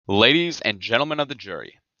Ladies and gentlemen of the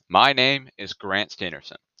jury, my name is Grant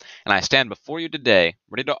Standerson, and I stand before you today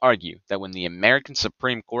ready to argue that when the American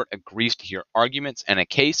Supreme Court agrees to hear arguments in a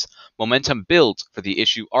case, momentum builds for the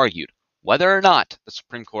issue argued, whether or not the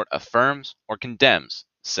Supreme Court affirms or condemns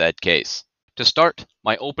said case. To start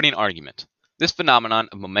my opening argument, this phenomenon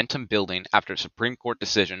of momentum building after a Supreme Court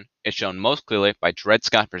decision is shown most clearly by Dred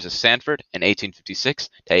Scott v. Sanford in 1856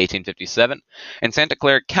 to 1857 and Santa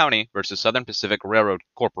Clara County v. Southern Pacific Railroad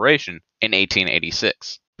Corporation in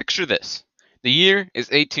 1886. Picture this. The year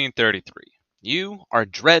is 1833. You are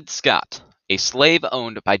Dred Scott, a slave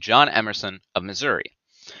owned by John Emerson of Missouri.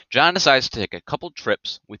 John decides to take a couple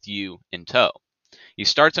trips with you in tow. He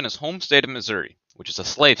starts in his home state of Missouri, which is a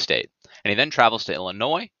slave state, and he then travels to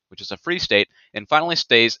Illinois, which is a free state, and finally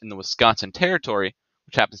stays in the Wisconsin Territory,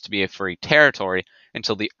 which happens to be a free territory,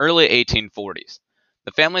 until the early 1840s.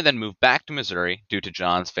 The family then moved back to Missouri due to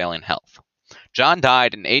John's failing health. John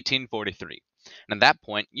died in 1843, and at that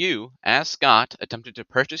point you, as Scott, attempted to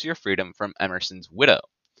purchase your freedom from Emerson's widow.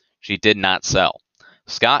 She did not sell.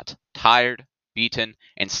 Scott, tired, beaten,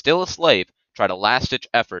 and still a slave, tried a last-ditch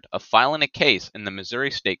effort of filing a case in the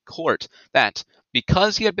Missouri State Court that,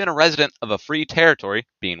 because he had been a resident of a free territory,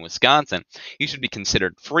 being Wisconsin, he should be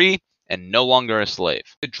considered free and no longer a slave.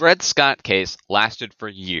 The Dred Scott case lasted for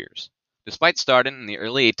years. Despite starting in the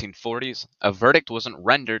early 1840s, a verdict wasn't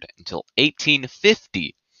rendered until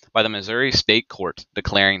 1850 by the Missouri State Court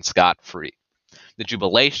declaring Scott free. The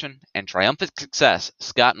jubilation and triumphant success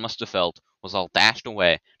Scott must have felt was all dashed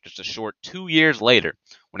away just a short 2 years later,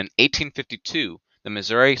 when in 1852 the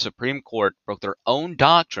Missouri Supreme Court broke their own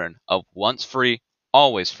doctrine of once free,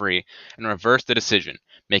 always free, and reversed the decision,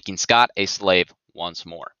 making Scott a slave once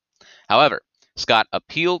more. However, Scott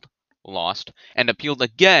appealed, lost, and appealed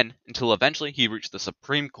again until eventually he reached the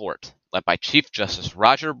Supreme Court, led by Chief Justice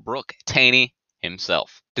Roger Brooke Taney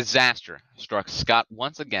himself. Disaster struck Scott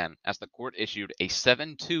once again as the court issued a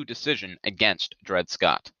 7-2 decision against Dred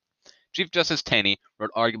Scott. Chief Justice Taney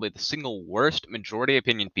wrote arguably the single worst majority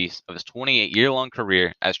opinion piece of his 28-year-long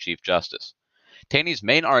career as Chief Justice. Taney's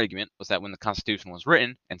main argument was that when the Constitution was written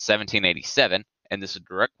in 1787, and this is a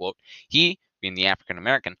direct quote, he, being the African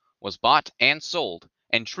American, was bought and sold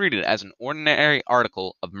and treated as an ordinary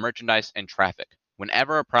article of merchandise and traffic,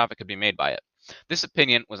 whenever a profit could be made by it. This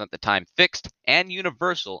opinion was at the time fixed and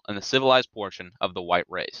universal in the civilized portion of the white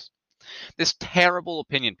race. This terrible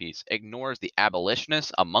opinion piece ignores the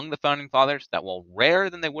abolitionists among the Founding Fathers that, while rarer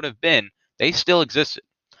than they would have been, they still existed.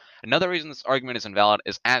 Another reason this argument is invalid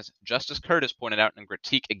is, as Justice Curtis pointed out in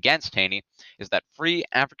critique against Taney, is that free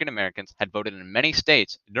African Americans had voted in many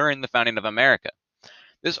states during the founding of America.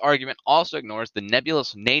 This argument also ignores the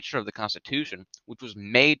nebulous nature of the Constitution, which was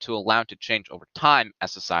made to allow it to change over time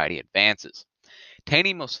as society advances.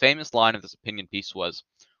 Taney's most famous line of this opinion piece was,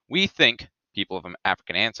 "We think people of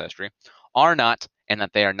African ancestry are not, and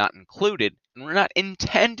that they are not included, and were not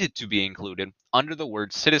intended to be included under the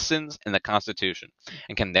word citizens in the Constitution,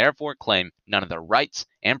 and can therefore claim none of the rights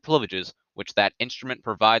and privileges which that instrument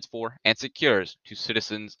provides for and secures to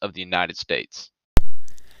citizens of the United States."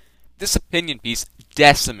 This opinion piece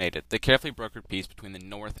decimated the carefully brokered peace between the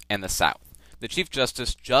North and the South. The Chief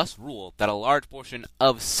Justice just ruled that a large portion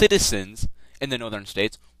of citizens in the northern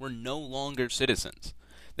states were no longer citizens.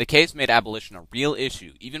 The case made abolition a real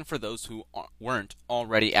issue, even for those who weren't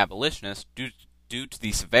already abolitionists, due to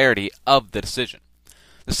the severity of the decision.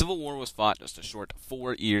 The Civil War was fought just a short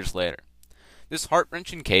 4 years later. This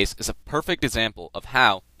heart-wrenching case is a perfect example of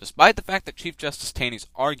how, despite the fact that Chief Justice Taney's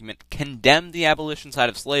argument condemned the abolition side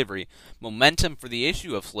of slavery, momentum for the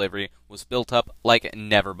issue of slavery was built up like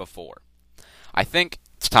never before. I think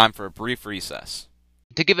it's time for a brief recess.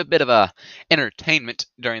 To give a bit of a entertainment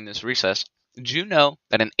during this recess, did you know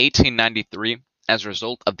that in 1893, as a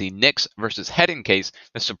result of the Nix versus Hedden case,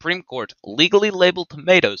 the Supreme Court legally labeled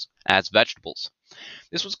tomatoes as vegetables?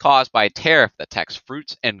 This was caused by a tariff that taxed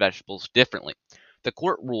fruits and vegetables differently. The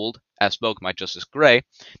court ruled, as spoken by Justice Gray,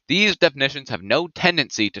 these definitions have no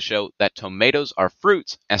tendency to show that tomatoes are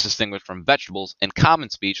fruits as distinguished from vegetables in common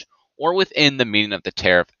speech or within the meaning of the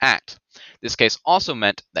Tariff Act. This case also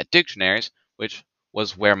meant that dictionaries, which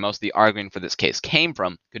was where most of the arguing for this case came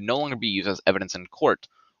from, could no longer be used as evidence in court,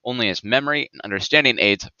 only as memory and understanding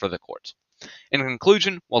aids for the court. In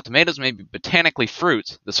conclusion, while tomatoes may be botanically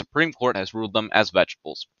fruits, the Supreme Court has ruled them as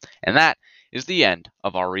vegetables. And that is the end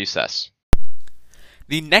of our recess.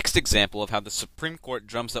 The next example of how the Supreme Court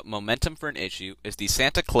drums up momentum for an issue is the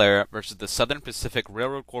Santa Clara versus the Southern Pacific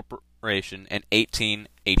Railroad Corporation in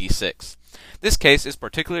 1886. This case is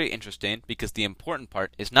particularly interesting because the important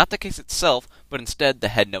part is not the case itself, but instead the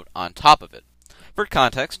headnote on top of it. For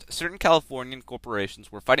context, certain Californian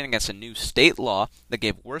corporations were fighting against a new state law that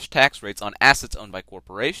gave worse tax rates on assets owned by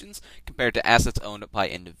corporations compared to assets owned by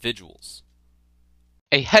individuals.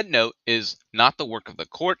 A headnote is not the work of the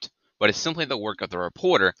court, but is simply the work of the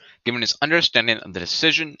reporter, given his understanding of the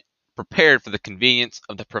decision prepared for the convenience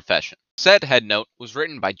of the profession. Said headnote was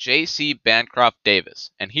written by J.C. Bancroft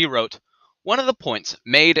Davis, and he wrote, "One of the points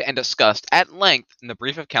made and discussed at length in the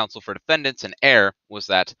brief of counsel for defendants in error was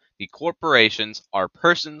that the corporations are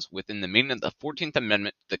persons within the meaning of the 14th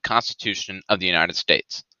Amendment to the Constitution of the United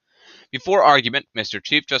States." Before argument, Mr.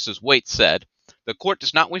 Chief Justice Waite said, "The court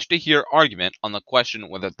does not wish to hear argument on the question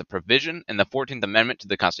whether the provision in the 14th Amendment to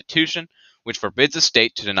the Constitution, which forbids a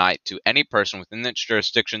state to deny to any person within its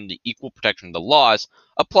jurisdiction the equal protection of the laws,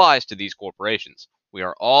 applies to these corporations. We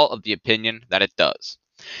are all of the opinion that it does."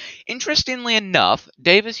 Interestingly enough,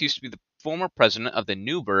 Davis used to be the former president of the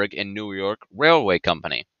Newburgh and New York Railway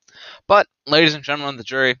Company. But, ladies and gentlemen of the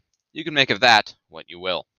jury, you can make of that what you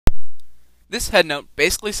will. This headnote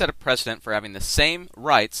basically set a precedent for having the same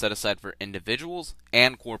rights set aside for individuals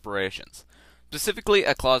and corporations. Specifically,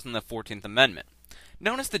 a clause in the 14th Amendment.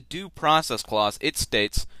 Known as the Due Process Clause, it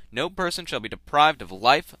states, "No person shall be deprived of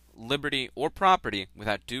life, liberty, or property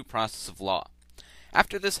without due process of law."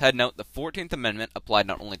 After this headnote, the 14th Amendment applied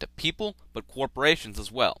not only to people, but corporations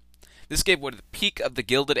as well. This gave way to the peak of the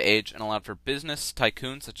Gilded Age and allowed for business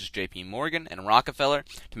tycoons such as J.P. Morgan and Rockefeller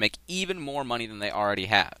to make even more money than they already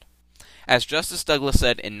had. As Justice Douglas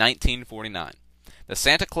said in 1949, the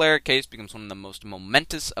Santa Clara case becomes one of the most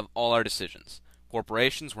momentous of all our decisions.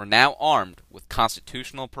 Corporations were now armed with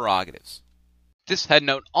constitutional prerogatives. This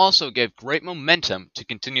headnote also gave great momentum to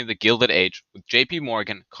continue the Gilded Age, with J.P.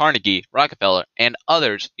 Morgan, Carnegie, Rockefeller, and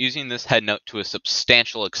others using this headnote to a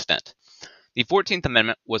substantial extent. The 14th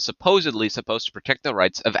Amendment was supposedly supposed to protect the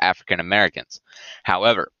rights of African Americans.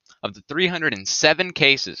 However, of the 307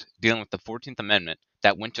 cases dealing with the 14th Amendment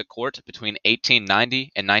that went to court between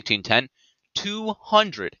 1890 and 1910,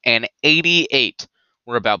 288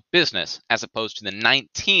 were about business as opposed to the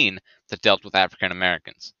 19 that dealt with African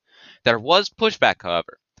Americans. There was pushback,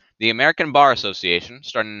 however. The American Bar Association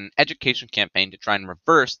started an education campaign to try and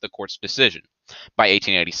reverse the court's decision. By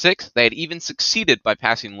 1886, they had even succeeded by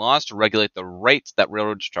passing laws to regulate the rates that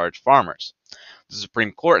railroads charged farmers. The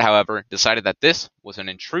Supreme Court, however, decided that this was an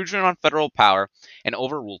intrusion on federal power and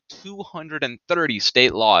overruled 230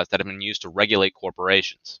 state laws that had been used to regulate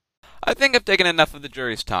corporations. I think I've taken enough of the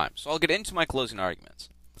jury's time, so I'll get into my closing arguments.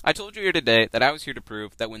 I told you here today that I was here to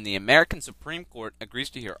prove that when the American Supreme Court agrees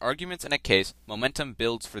to hear arguments in a case, momentum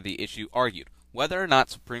builds for the issue argued, whether or not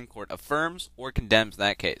Supreme Court affirms or condemns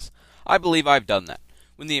that case. I believe I've done that.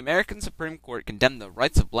 When the American Supreme Court condemned the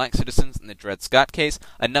rights of black citizens in the Dred Scott case,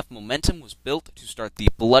 enough momentum was built to start the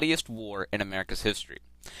bloodiest war in America's history.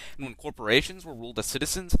 And when corporations were ruled as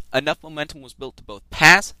citizens, enough momentum was built to both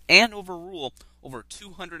pass and overrule over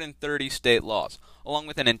 230 state laws, along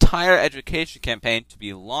with an entire education campaign to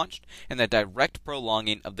be launched in the direct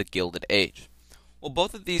prolonging of the Gilded Age. While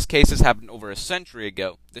both of these cases happened over a century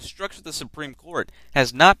ago, the structure of the Supreme Court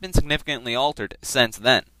has not been significantly altered since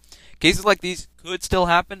then. Cases like these could still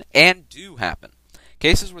happen, and do happen.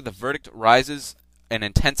 Cases where the verdict rises an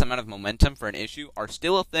intense amount of momentum for an issue are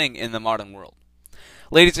still a thing in the modern world.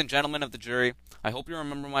 Ladies and gentlemen of the jury, I hope you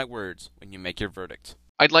remember my words when you make your verdict.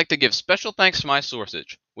 I'd like to give special thanks to my sources,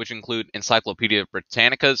 which include Encyclopedia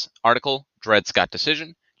Britannica's article, Dred Scott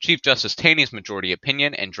Decision, Chief Justice Taney's Majority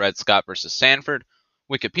Opinion in Dred Scott v. Sanford,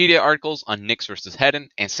 Wikipedia articles on Nix v. Hedden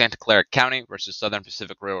and Santa Clara County v. Southern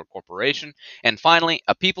Pacific Railroad Corporation, and finally,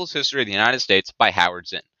 A People's History of the United States by Howard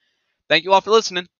Zinn. Thank you all for listening.